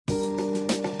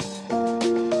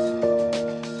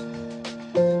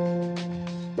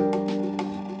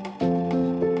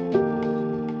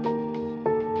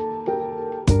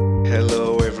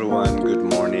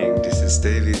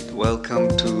David.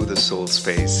 Welcome to the Soul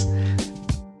Space.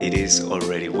 It is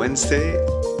already Wednesday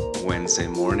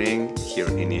morning here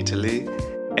in Italy.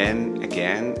 And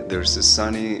again, there's a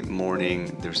sunny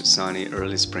morning, there's a sunny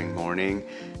early spring morning,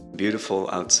 beautiful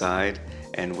outside.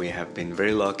 And we have been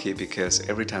very lucky because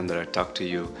every time that I talk to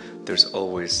you, there's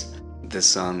always the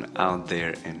sun out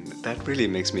there. And that really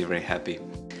makes me very happy.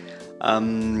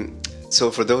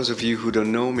 So for those of you who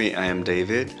don't know me, I am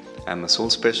David. I'm a soul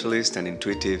specialist, an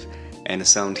intuitive, and a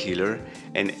sound healer.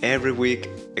 And every week,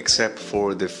 except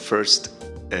for the first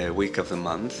week of the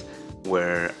month,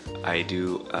 where I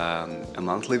do a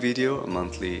monthly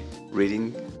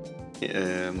reading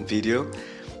video,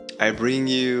 I bring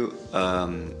you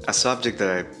a subject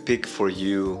that I pick for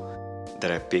you, that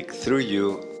I pick through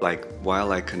you, like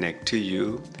while I connect to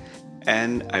you.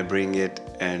 And I bring it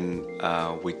and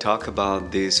we talk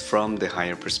about this from the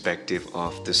higher perspective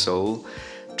of the soul,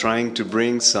 trying to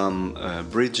bring some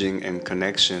bridging and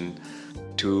connection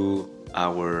to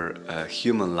our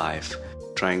human life,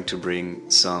 trying to bring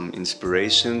some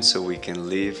inspiration so we can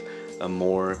live a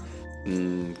more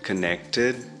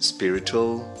connected,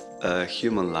 spiritual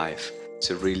human life.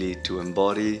 So really to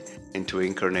embody and to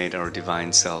incarnate our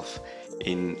divine self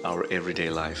in our everyday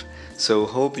life. So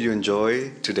hope you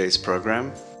enjoy today's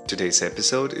program. Today's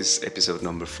episode is episode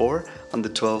number 4 on the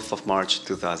 12th of March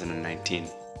 2019.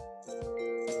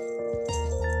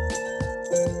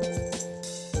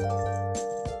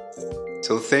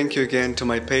 So thank you again to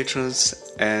my patrons,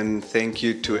 and thank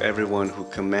you to everyone who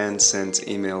comments, sends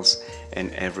emails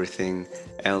and everything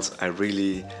else. I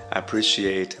really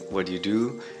appreciate what you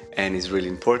do, and it's really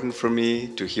important for me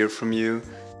to hear from you,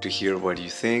 to hear what you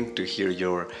think, to hear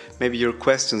your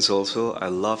questions also. I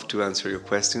love to answer your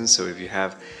questions. So if you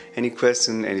have any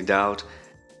question, any doubt,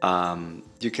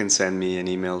 you can send me an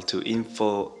email to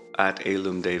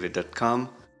info@alumdavid.com.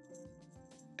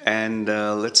 And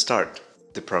let's start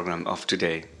the program of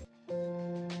today.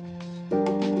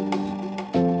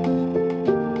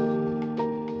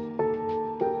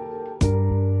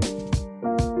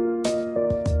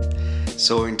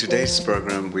 So in today's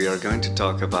program, we are going to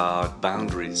talk about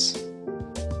boundaries.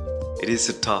 It is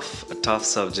a tough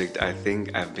subject. I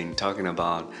think I've been talking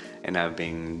about, and I've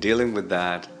been dealing with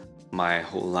that my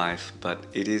whole life. But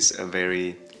it is a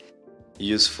very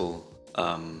useful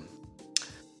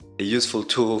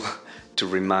tool to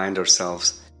remind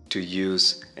ourselves to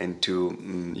use and to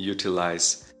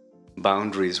utilize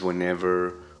boundaries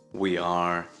whenever we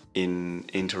are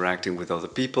interacting with other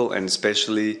people, and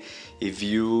especially if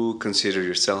you consider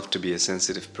yourself to be a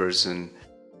sensitive person,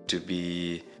 to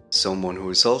be someone who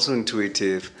is also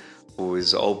intuitive, who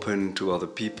is open to other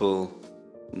people,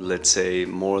 let's say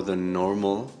more than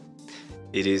normal.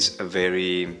 It is a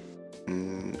very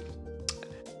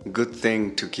good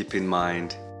thing to keep in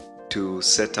mind, to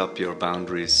set up your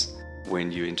boundaries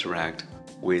when you interact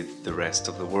with the rest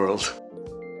of the world.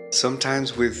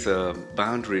 Sometimes with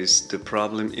boundaries, the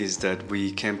problem is that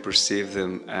we can perceive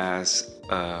them as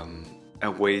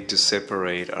a way to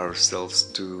separate ourselves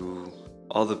to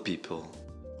other people,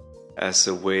 as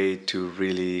a way to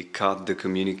really cut the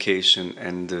communication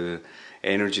and the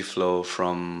energy flow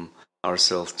from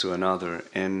ourselves to another.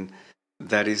 And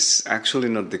that is actually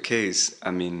not the case.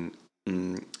 I mean,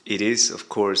 it is, of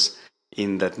course,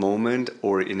 in that moment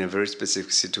or in a very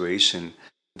specific situation,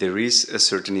 there is a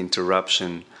certain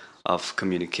interruption of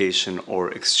communication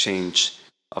or exchange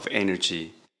of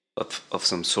energy of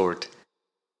some sort.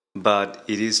 But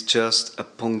it is just a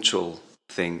punctual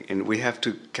thing, and we have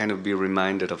to kind of be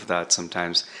reminded of that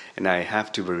sometimes. And I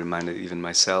have to be reminded, even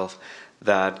myself,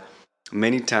 that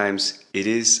many times it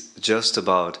is just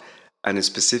about a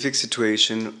specific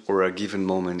situation or a given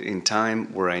moment in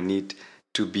time where I need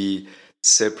to be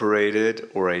separated,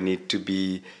 or I need to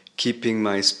be keeping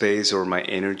my space or my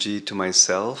energy to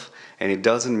myself. And it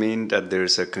doesn't mean that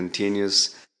there's a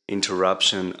continuous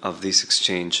interruption of this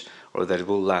exchange, or that it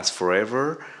will last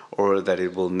forever, or that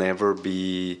it will never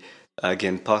be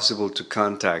again possible to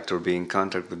contact or be in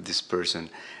contact with this person.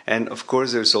 And of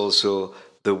course there's also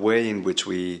the way in which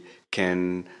we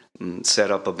can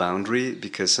set up a boundary,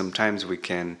 because sometimes we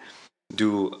can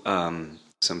do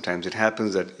sometimes it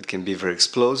happens that it can be very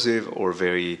explosive or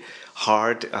very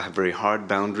hard, a very hard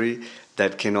boundary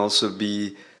that can also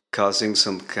be causing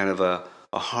some kind of a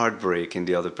heartbreak in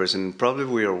the other person. Probably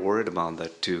we are worried about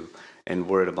that too, and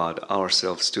worried about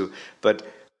ourselves too. But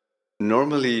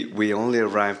normally we only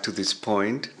arrive to this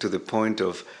point, to the point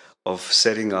of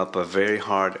setting up a very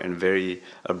hard and very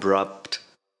abrupt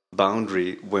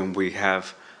boundary, when we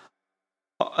have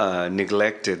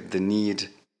neglected the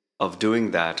need of doing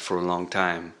that for a long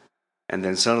time. And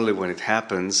then suddenly when it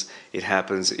happens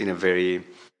in a very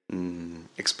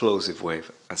explosive way,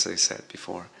 as I said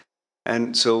before.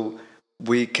 And so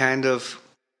we kind of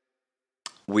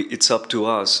it's up to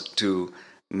us to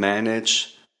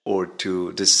manage or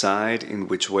to decide in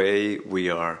which way we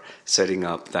are setting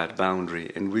up that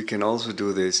boundary. And we can also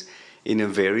do this in a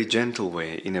very gentle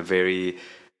way, in a very,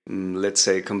 let's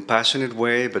say, compassionate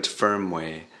way, but firm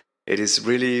way. It is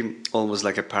really almost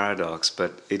like a paradox,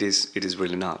 but it is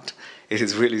really not. It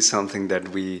is really something that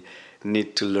we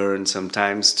need to learn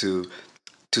sometimes to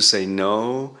say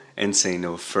no, and say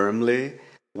no firmly,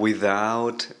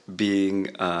 without being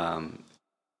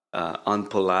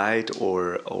unpolite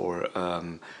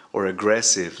or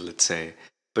aggressive, let's say.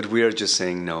 But we are just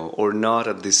saying no, or not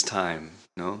at this time.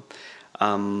 No,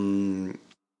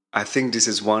 I think this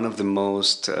is one of the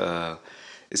most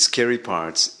scary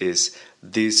parts, is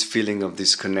this feeling of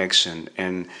disconnection.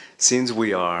 And since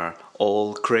we are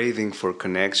all craving for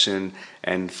connection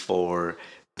and for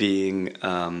being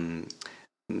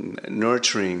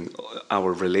nurturing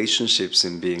our relationships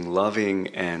and being loving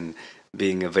and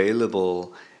being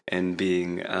available and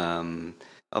being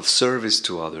of service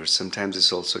to others, sometimes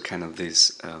it's also kind of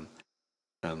this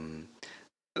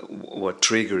what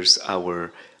triggers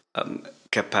our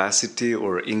capacity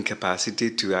or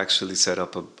incapacity to actually set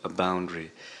up a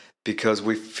boundary, because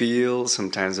we feel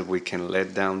sometimes that we can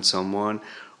let down someone,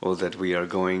 or that we are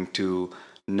going to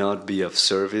not be of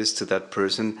service to that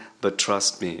person. But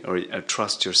trust me, or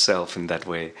trust yourself in that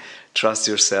way. Trust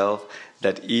yourself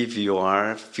that if you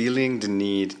are feeling the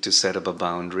need to set up a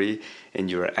boundary, and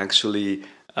you're actually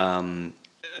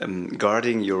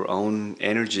guarding your own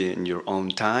energy and your own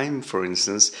time, for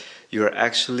instance, you're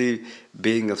actually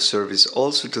being of service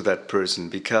also to that person.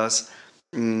 Because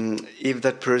if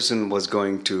that person was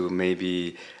going to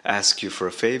maybe ask you for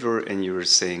a favor and you're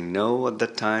saying no at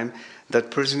that time, that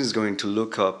person is going to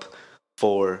look up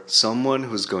for someone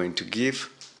who's going to give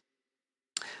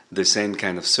the same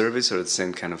kind of service or the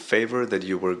same kind of favor that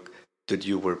you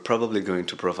were probably going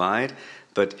to provide.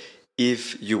 But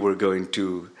if you were going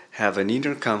to have an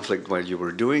inner conflict while you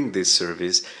were doing this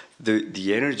service,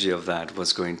 the energy of that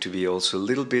was going to be also a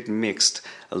little bit mixed,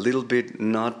 a little bit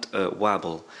not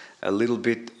wobble, a little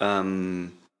bit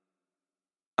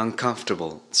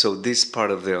uncomfortable. So this part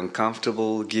of the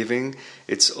uncomfortable giving,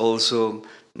 it's also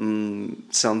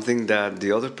something that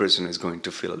the other person is going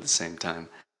to feel at the same time,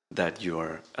 that you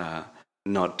are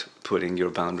not putting your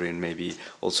boundary, and maybe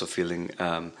also feeling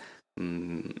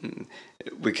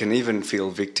we can even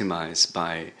feel victimized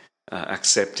by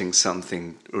accepting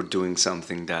something or doing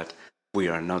something that we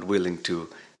are not willing to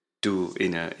do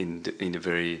in a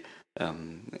very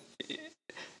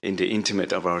in the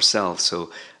intimate of ourselves.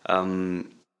 So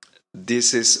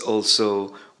this is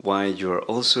also why you're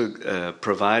also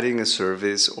providing a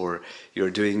service, or you're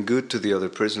doing good to the other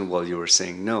person while you are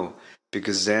saying no,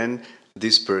 because then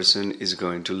this person is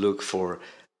going to look for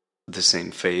the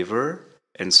same favor,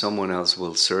 and someone else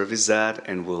will service that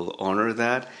and will honor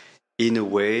that in a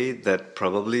way that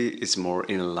probably is more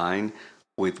in line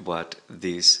with what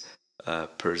this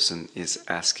person is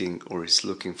asking or is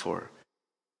looking for.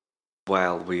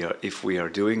 While if we are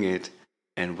doing it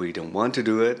and we don't want to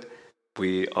do it,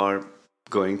 we are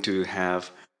going to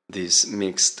have these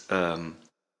mixed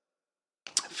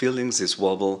feelings, this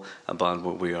wobble about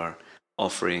what we are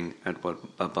offering and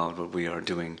about what we are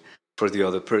doing for the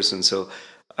other person. So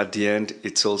at the end,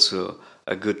 it's also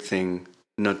a good thing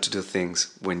not to do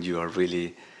things when you are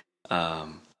really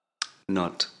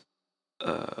not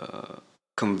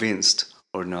convinced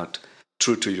or not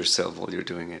true to yourself while you're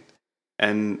doing it.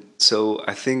 And so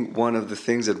I think one of the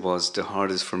things that was the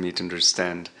hardest for me to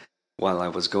understand while I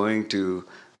was going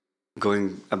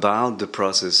about the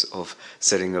process of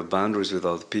setting up boundaries with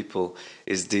other people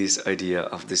is this idea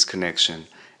of disconnection.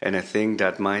 And I think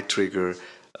that might trigger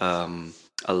a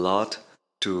lot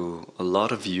to a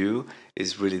lot of you,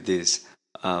 is really this,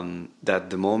 that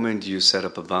the moment you set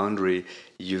up a boundary,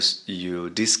 you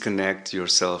disconnect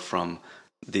yourself from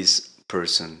this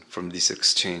person, from this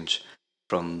exchange,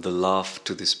 from the love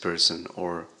to this person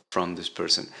or from this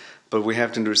person. But we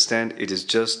have to understand it is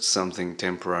just something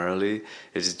temporarily.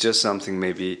 It is just something,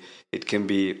 maybe it can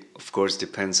be, of course,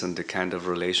 depends on the kind of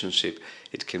relationship.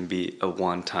 It can be a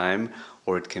one time,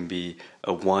 or it can be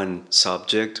a one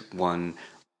subject, one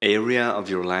area of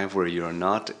your life where you are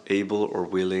not able or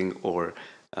willing, or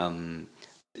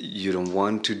you don't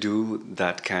want to do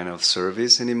that kind of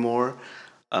service anymore.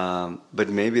 But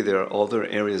maybe there are other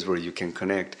areas where you can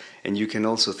connect, and you can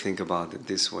also think about it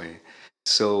this way.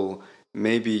 So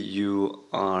maybe you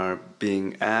are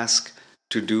being asked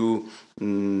to do,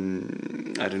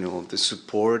 I don't know, the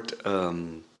support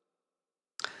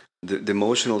the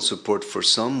emotional support for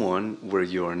someone where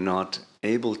you are not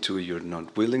able to, you're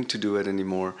not willing to do it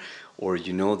anymore, or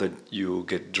you know that you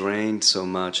get drained so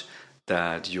much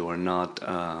that you are not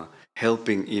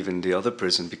helping even the other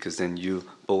person, because then you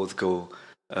both go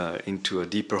into a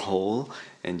deeper hole,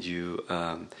 and you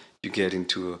get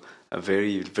into a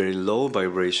very, very low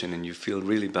vibration, and you feel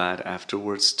really bad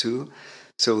afterwards too.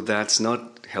 So that's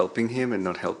not helping him and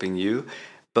not helping you.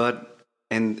 But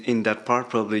and in that part,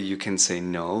 probably you can say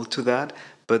no to that.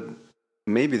 But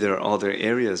maybe there are other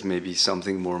areas, maybe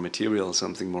something more material,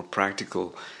 something more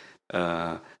practical,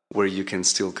 where you can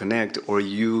still connect, or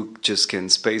you just can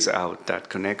space out that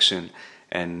connection.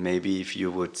 And maybe if you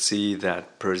would see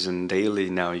that person daily,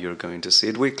 now you're going to see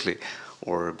it weekly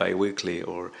or bi-weekly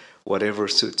or whatever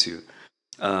suits you.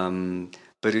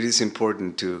 But it is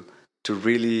important to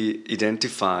really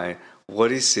identify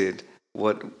what is it,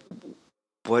 what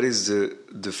is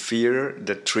the fear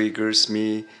that triggers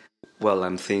me while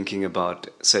I'm thinking about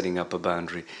setting up a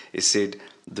boundary. Is it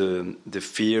the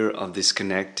fear of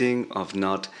disconnecting, of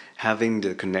not having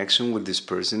the connection with this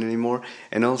person anymore?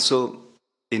 And also,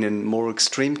 in a more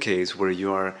extreme case where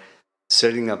you are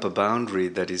setting up a boundary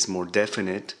that is more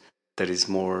definite, that is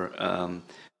more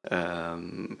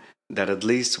that at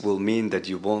least will mean that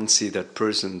you won't see that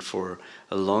person for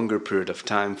a longer period of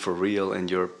time for real, and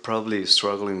you're probably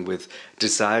struggling with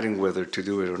deciding whether to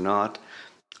do it or not.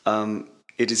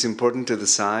 It is important to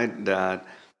decide that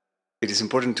it is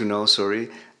important to know,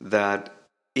 that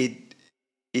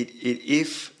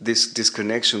if this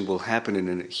disconnection will happen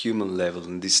in a human level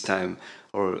in this time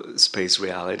or space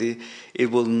reality,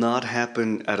 it will not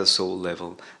happen at a soul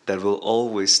level. That will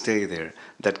always stay there.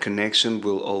 That connection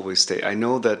will always stay. I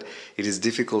know that it is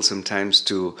difficult sometimes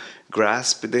to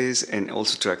grasp this, and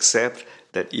also to accept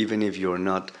that even if you're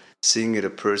not seeing it a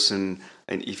person,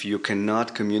 and if you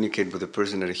cannot communicate with a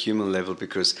person at a human level,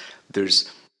 because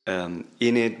there's in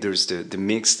it, there's the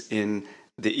mixed in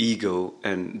the ego,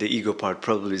 and the ego part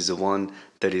probably is the one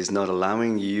that is not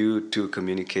allowing you to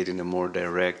communicate in a more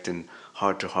direct and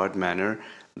heart-to-heart manner,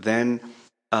 then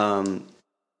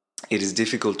it is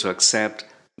difficult to accept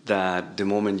that the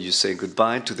moment you say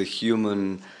goodbye to the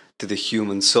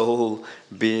human soul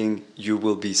being, you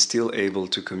will be still able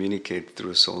to communicate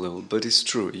through a soul level. But it's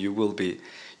true, you will be,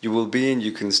 and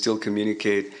you can still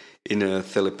communicate in a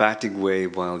telepathic way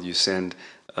while you send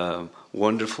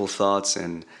wonderful thoughts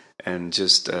and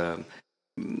just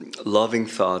loving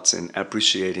thoughts and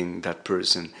appreciating that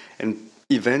person. And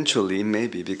eventually,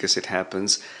 maybe because it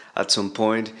happens at some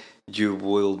point, you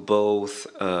will both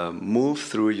move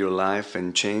through your life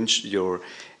and change your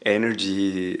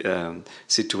energy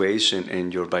situation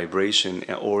and your vibration,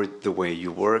 or the way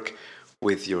you work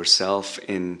with yourself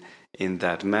in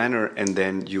that manner, and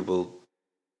then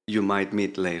you might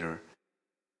meet later.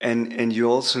 And you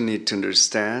also need to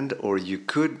understand, or you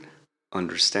could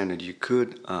understand it, you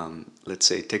could let's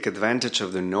say take advantage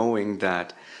of the knowing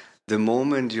that the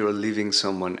moment you're leaving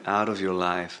someone out of your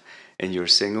life and you're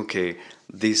saying, okay,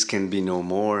 this can be no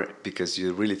more, because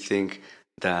you really think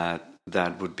that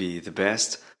that would be the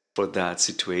best for that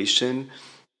situation,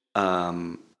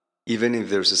 even if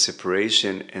there's a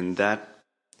separation and that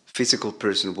physical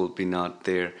person will be not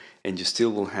there, and you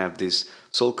still will have this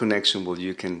soul connection where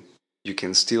you can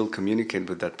still communicate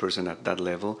with that person at that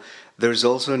level. There's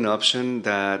also an option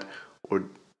that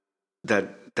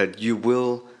you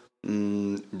will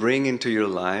bring into your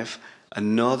life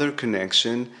another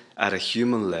connection at a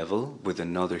human level with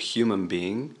another human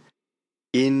being,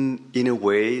 in a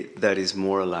way that is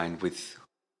more aligned with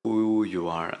who you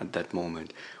are at that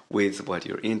moment, with what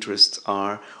your interests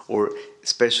are, or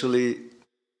especially,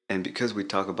 and because we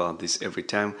talk about this every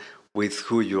time, with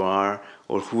who you are,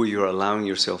 or who you're allowing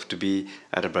yourself to be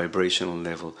at a vibrational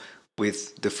level,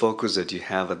 with the focus that you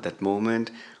have at that moment,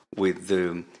 with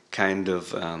the kind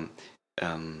of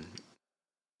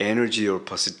energy or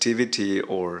positivity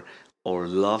or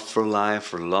love for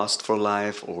life or lust for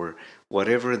life, or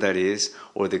whatever that is,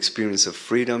 or the experience of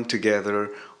freedom together,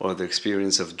 or the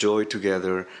experience of joy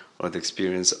together, or the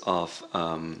experience of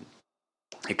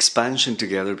expansion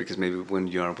together, because maybe when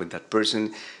you are with that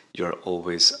person, you're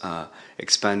always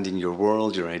expanding your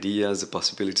world, your ideas, the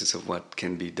possibilities of what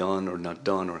can be done or not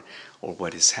done, or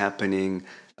what is happening,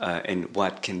 and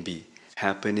what can be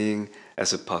happening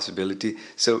as a possibility.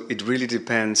 So it really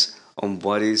depends on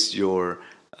what is your,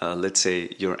 let's say,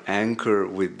 your anchor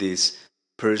with this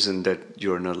person that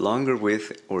you're no longer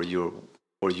with, or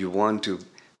you want to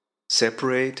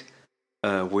separate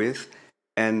with,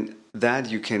 and that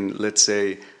you can, let's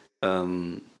say,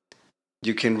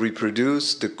 you can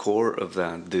reproduce the core of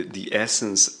that, the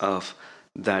essence of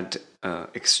that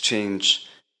exchange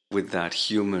with that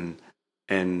human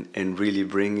and really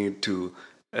bring it to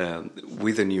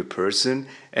with a new person.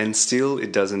 And still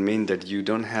it doesn't mean that you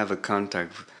don't have a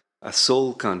contact, a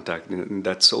soul contact,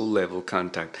 that soul level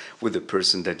contact with the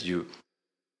person that you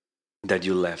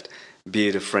left, be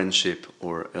it a friendship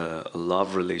or a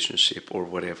love relationship or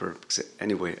whatever.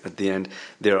 Anyway, at the end,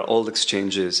 there are all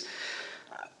exchanges,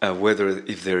 whether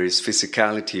if there is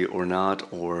physicality or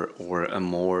not, or a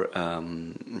more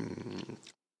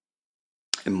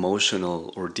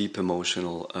emotional or deep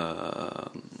emotional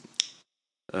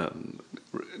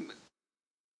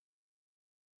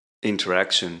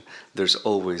interaction. There's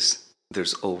always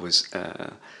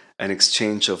an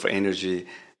exchange of energy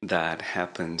that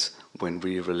happens when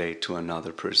we relate to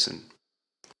another person.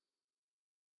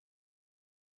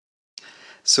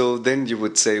 So then you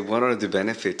would say, what are the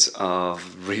benefits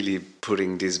of really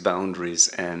putting these boundaries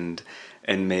and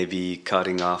maybe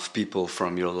cutting off people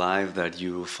from your life that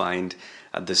you find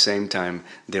at the same time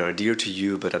they are dear to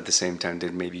you, but at the same time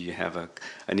that maybe you have an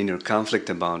inner conflict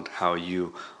about how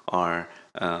you are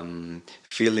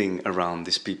feeling around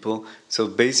these people. So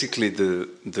basically the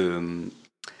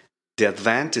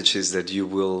advantage is that you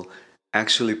will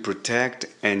actually protect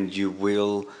and you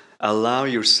will allow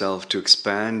yourself to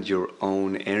expand your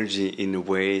own energy in a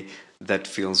way that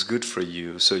feels good for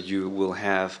you. So you will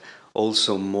have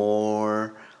also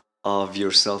more of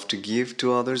yourself to give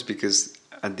to others, because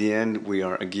at the end we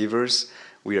are givers.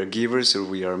 We are givers, or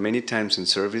we are many times in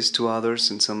service to others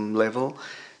in some level.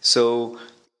 So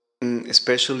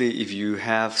especially if you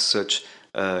have such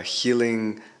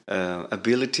healing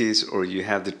abilities, or you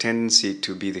have the tendency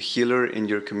to be the healer in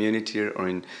your community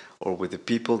or with the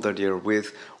people that you're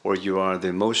with, or you are the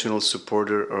emotional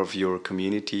supporter of your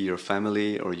community, your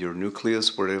family, or your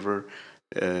nucleus, whatever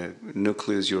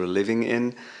nucleus you're living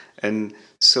in. And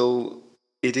so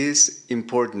it is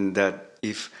important that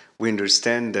if we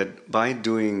understand that by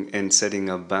doing and setting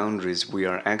up boundaries, we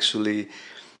are actually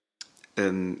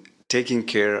taking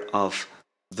care of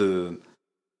the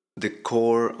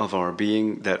core of our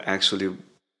being that actually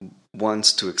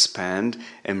wants to expand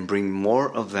and bring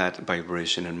more of that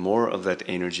vibration and more of that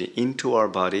energy into our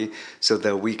body, so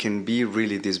that we can be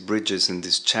really these bridges and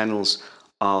these channels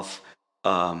of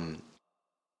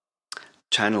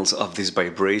this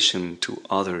vibration to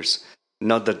others.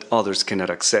 Not that others cannot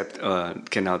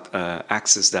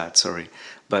access that, sorry,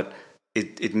 but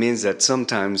it means that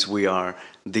sometimes we are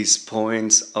these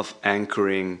points of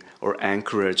anchoring or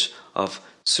anchorage of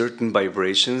certain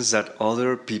vibrations that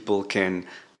other people can,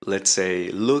 let's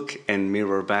say, look and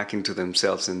mirror back into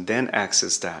themselves and then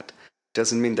access that.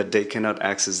 Doesn't mean that they cannot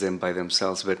access them by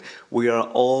themselves, but we are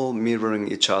all mirroring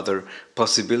each other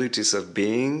possibilities of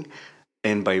being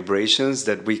and vibrations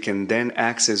that we can then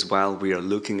access while we are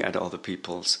looking at other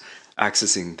people's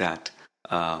accessing that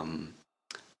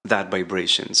that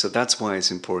vibration. So that's why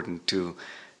it's important to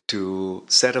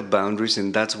set up boundaries,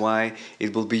 and that's why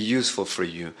it will be useful for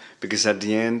you. Because at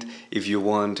the end, if you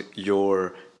want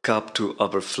your cup to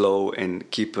overflow and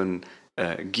keep on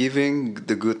giving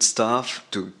the good stuff,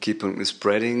 to keep on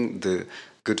spreading the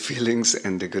good feelings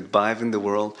and the good vibe in the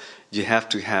world, you have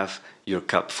to have your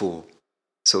cup full.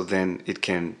 So then it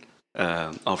can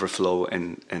overflow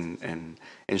and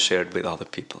share it with other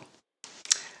people.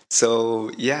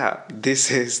 So yeah,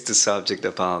 this is the subject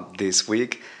about this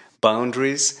week,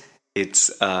 boundaries.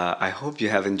 It's I hope you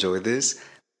have enjoyed this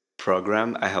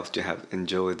program. I hope you have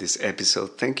enjoyed this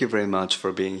episode. Thank you very much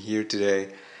for being here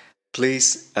today.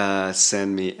 Please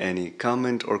send me any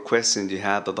comment or question you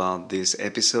have about these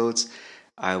episodes.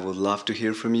 I would love to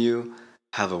hear from you.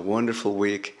 Have a wonderful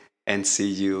week, and see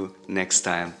you next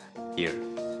time here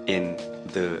in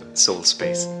the Soul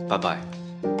Space. Bye-bye.